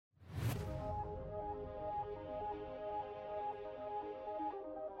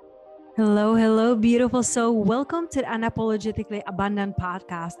Hello, hello, beautiful soul. Welcome to the Unapologetically Abundant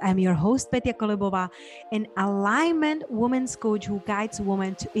podcast. I'm your host, Petya Kolibova, an alignment women's coach who guides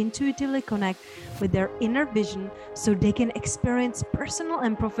women to intuitively connect with their inner vision so they can experience personal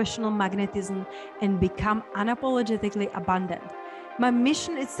and professional magnetism and become unapologetically abundant. My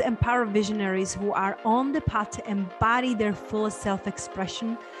mission is to empower visionaries who are on the path to embody their fullest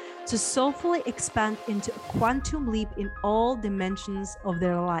self-expression, to soulfully expand into a quantum leap in all dimensions of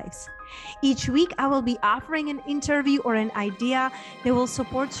their lives. Each week, I will be offering an interview or an idea that will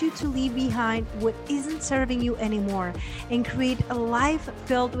support you to leave behind what isn't serving you anymore and create a life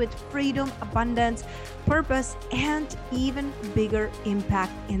filled with freedom, abundance, purpose, and even bigger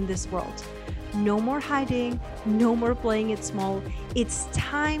impact in this world. No more hiding, no more playing it small. It's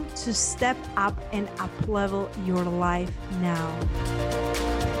time to step up and up-level your life now.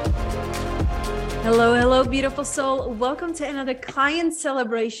 Hello, hello, beautiful soul. Welcome to another client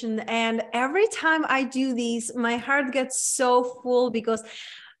celebration. And every time I do these, my heart gets so full because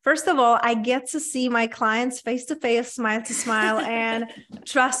first of all, I get to see my clients face to face, smile to smile. And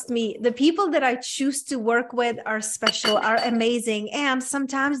trust me, the people that I choose to work with are special, are amazing. And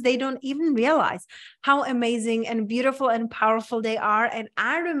sometimes they don't even realize how amazing and beautiful and powerful they are. And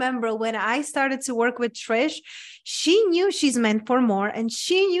I remember when I started to work with Trish, she knew she's meant for more and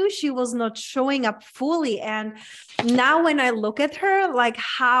she knew she was not showing up fully. And now when I look at her, like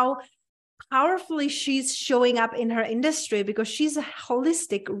how powerfully she's showing up in her industry, because she's a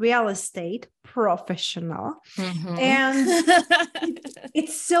holistic real estate professional. And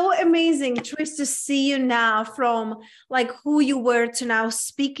it's so amazing, Trish, to see you now from like who you were to now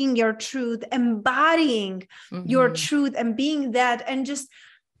speaking your truth, embodying your truth and being that, and just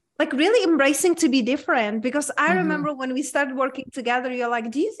like really embracing to be different. Because I remember when we started working together, you're like,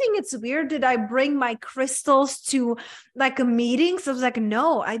 do you think it's weird that I bring my crystals to like a meeting? So I was like,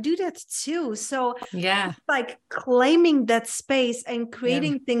 no, I do that too. So yeah, like claiming that space and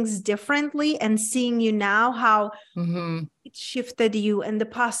creating things differently and seeing you now, how it shifted you and the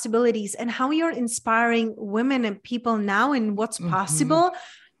possibilities and how you're inspiring women and people now and what's possible.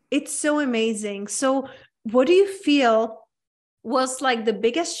 It's so amazing. So what do you feel was like the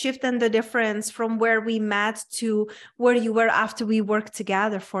biggest shift and the difference from where we met to where you were after we worked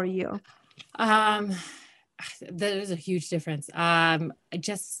together for you? There's a huge difference. I've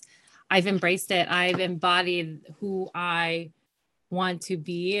embraced it. I've embodied who I want to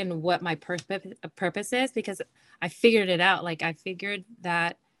be and what my purpose is, because I figured it out. Like I figured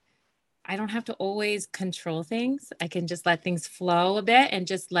that I don't have to always control things. I can just let things flow a bit and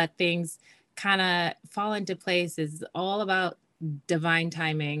just let things kind of fall into place. It's all about divine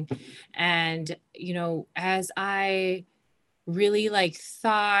timing. And, as I really like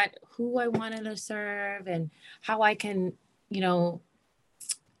thought who I wanted to serve and how I can,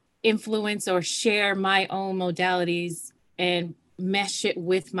 influence or share my own modalities and mesh it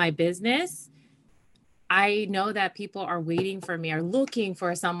with my business, I know that people are waiting for me, are looking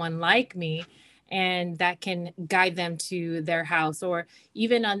for someone like me, and that can guide them to their house. Or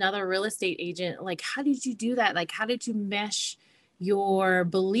even another real estate agent, like, how did you do that? Like, how did you mesh your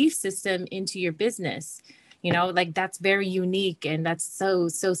belief system into your business? Like that's very unique and that's so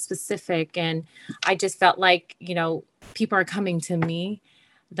specific. And I just felt like, people are coming to me,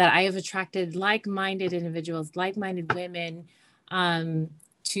 that I have attracted like-minded individuals, like-minded women,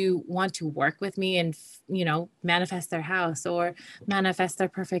 to want to work with me and, manifest their house or manifest their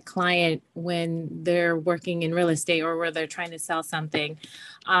perfect client when they're working in real estate or where they're trying to sell something.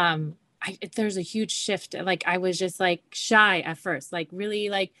 There's a huge shift. Like I was just like shy at first, like really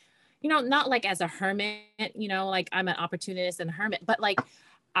like, not like as a hermit, like I'm an opportunist and a hermit, but like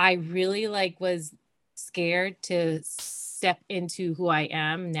I really like was scared to step into who I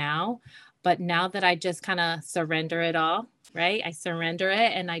am now. But now that I just kind of surrender it all, right? I surrender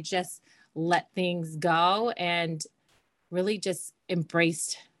it and I just let things go and really just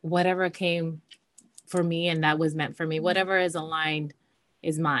embraced whatever came for me and that was meant for me. Whatever is aligned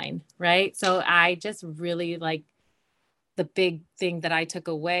is mine, right? So I just really like, the big thing that I took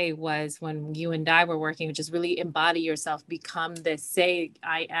away was when you and I were working, which is really embody yourself, become this, say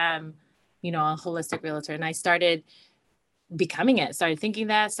I am, a holistic realtor. And I started becoming it, started thinking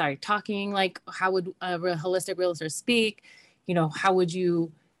that, started talking like, how would a holistic realtor speak? How would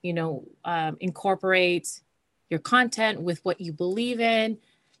you, incorporate your content with what you believe in,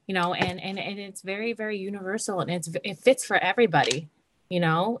 and it's very, very universal and it fits for everybody,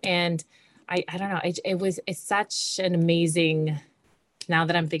 and I don't know. It's such an amazing, now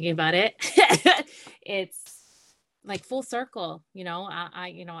that I'm thinking about it, it's like full circle,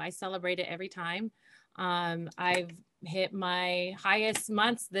 I celebrate it every time. I've hit my highest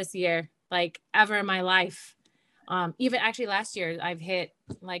months this year, like ever in my life. Even actually last year, I've hit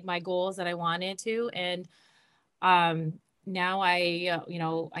like my goals that I wanted to. And now I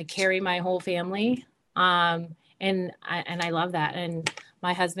carry my whole family. And I love that. And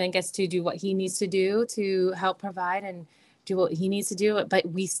my husband gets to do what he needs to do to help provide and do what he needs to do. But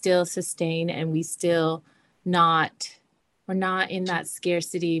we still sustain, and we're not in that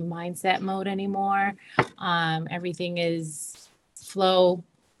scarcity mindset mode anymore. Everything is flow.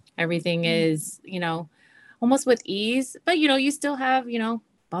 Everything is, almost with ease, but you still have,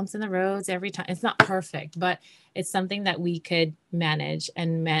 bumps in the roads every time. It's not perfect, but it's something that we could manage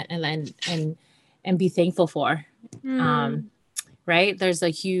and be thankful for. Right. There's a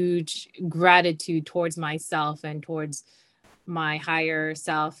huge gratitude towards myself and towards my higher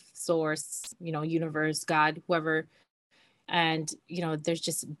self, source, universe, God, whoever. And, there's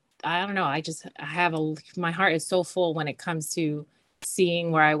just, I don't know. My heart is so full when it comes to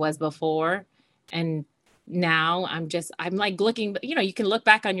seeing where I was before. And now I'm like looking, you can look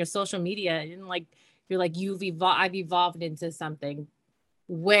back on your social media and like, you're like, I've evolved into something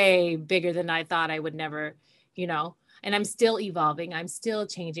way bigger than I thought I would never, and I'm still evolving. I'm still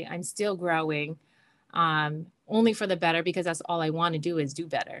changing. I'm still growing, only for the better, because that's all I want to do is do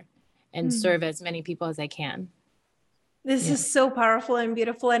better and serve as many people as I can. This is so powerful and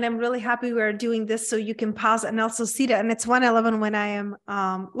beautiful. And I'm really happy we're doing this so you can pause and also see that. And it's 1:11 when I am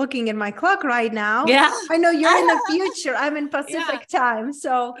looking at my clock right now. Yeah. I know you're in the future. I'm in Pacific time.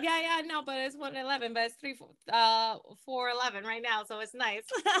 So no, but it's 1:11, but it's 4:11 right now. So it's nice.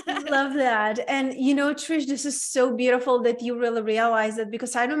 Love that. And Trish, this is so beautiful that you really realize it,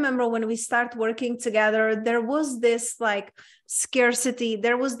 because I remember when we start working together, there was this like scarcity.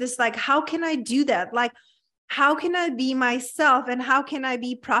 There was this like, how can I do that? Like, how can I be myself and how can I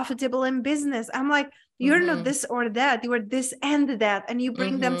be profitable in business? I'm like, you're not this or that, you are this and that, and you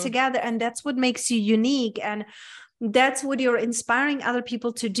bring them together, and that's what makes you unique, and that's what you're inspiring other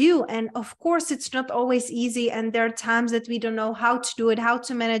people to do. And of course, it's not always easy, and there are times that we don't know how to do it, how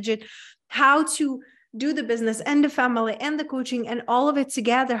to manage it, how to do the business and the family and the coaching and all of it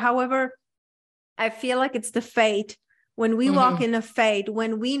together. However, I feel like it's the fate. When we walk in a fate,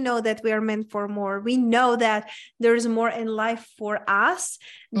 when we know that we are meant for more, we know that there's more in life for us,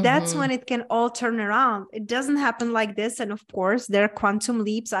 that's when it can all turn around. It doesn't happen like this. And of course, there are quantum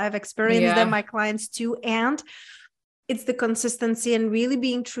leaps. I've experienced them, my clients too. And it's the consistency and really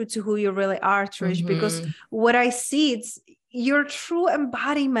being true to who you really are, Trish, because what I see, it's your true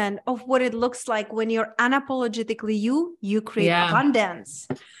embodiment of what it looks like when you're unapologetically you create abundance.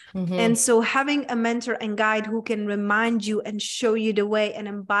 And so having a mentor and guide who can remind you and show you the way and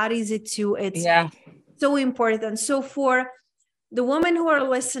embodies it too, it's so important. So for the women who are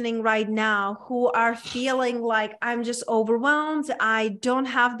listening right now, who are feeling like, I'm just overwhelmed, I don't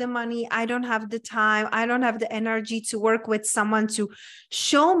have the money, I don't have the time, I don't have the energy to work with someone to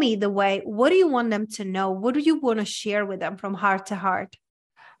show me the way, what do you want them to know? What do you want to share with them from heart to heart?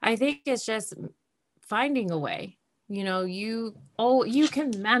 I think it's just finding a way. You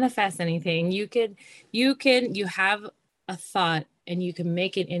can manifest anything. You have a thought and you can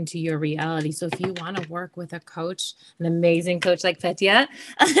make it into your reality. So if you want to work with a coach, an amazing coach like Petya,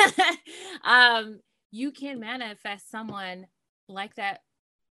 you can manifest someone like that,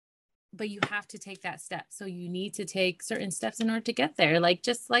 but you have to take that step. So you need to take certain steps in order to get there. Like,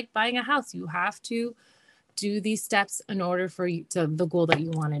 just like buying a house, you have to do these steps in order for you to the goal that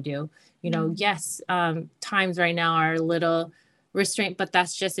you want to do. Yes, times right now are a little restrained, but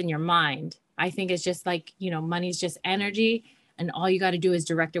that's just in your mind. I think it's just like, money's just energy, and all you got to do is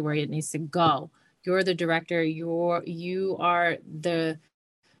direct it where it needs to go. You're the director. You are the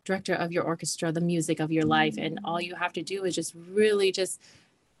director of your orchestra, the music of your life. And all you have to do is just really just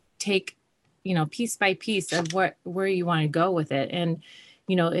take, piece by piece of where you want to go with it. And,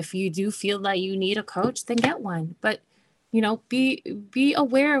 if you do feel that you need a coach, then get one. But, be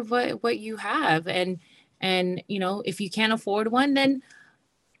aware of what you have. And, if you can't afford one, then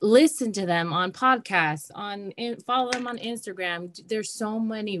listen to them on podcasts, follow them on Instagram. There's so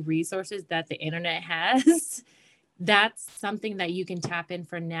many resources that the internet has. That's something that you can tap in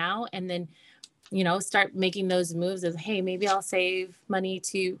for now. And then, start making those moves of, hey, maybe I'll save money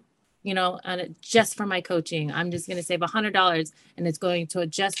to, just for my coaching. I'm just going to save $100 and it's going to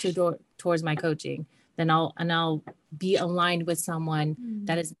adjust towards my coaching. Then I'll be aligned with someone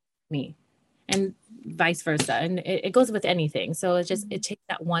that is me, and vice versa. And it goes with anything. So it takes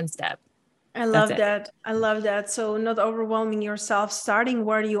that one step. I love that. I love that. So not overwhelming yourself, starting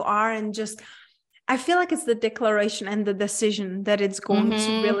where you are and just I feel like it's the declaration and the decision that it's going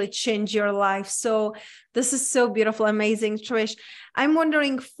to really change your life. So this is so beautiful, amazing, Trish. I'm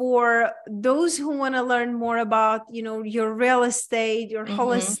wondering, for those who want to learn more about, your real estate, your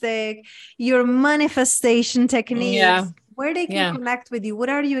holistic, your manifestation techniques, where they can connect with you. What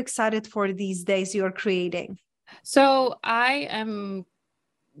are you excited for these days you're creating? So I am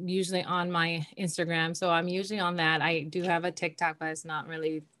usually on my Instagram. So I'm usually on that. I do have a TikTok, but it's not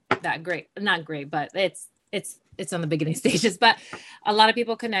really that great. Not great, but it's on the beginning stages. But a lot of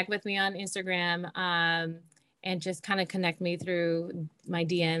people connect with me on Instagram, and just kind of connect me through my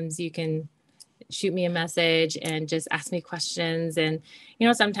DMs. You can shoot me a message and just ask me questions. And,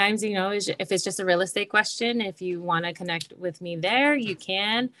 sometimes, if it's just a real estate question, if you want to connect with me there, you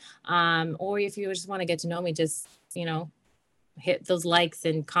can. Or if you just want to get to know me, just, hit those likes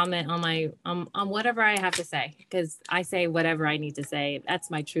and comment on my, on whatever I have to say, because I say whatever I need to say.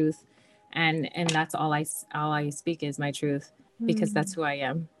 That's my truth. And that's all I speak is my truth, because that's who I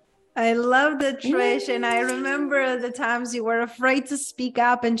am. I love that, Trish. And I remember the times you were afraid to speak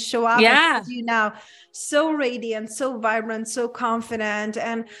up and show up. Yeah. You now, so radiant, so vibrant, so confident,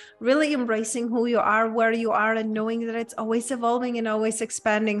 and really embracing who you are, where you are, and knowing that it's always evolving and always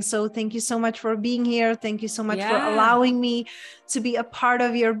expanding. So thank you so much for being here. Thank you so much for allowing me to be a part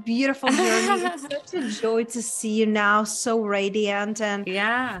of your beautiful journey. It's such a joy to see you now, so radiant and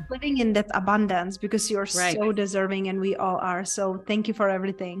living in that abundance, because you're so deserving, and we all are. So thank you for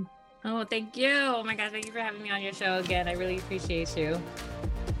everything. Oh, thank you. Oh my gosh, thank you for having me on your show again. I really appreciate you.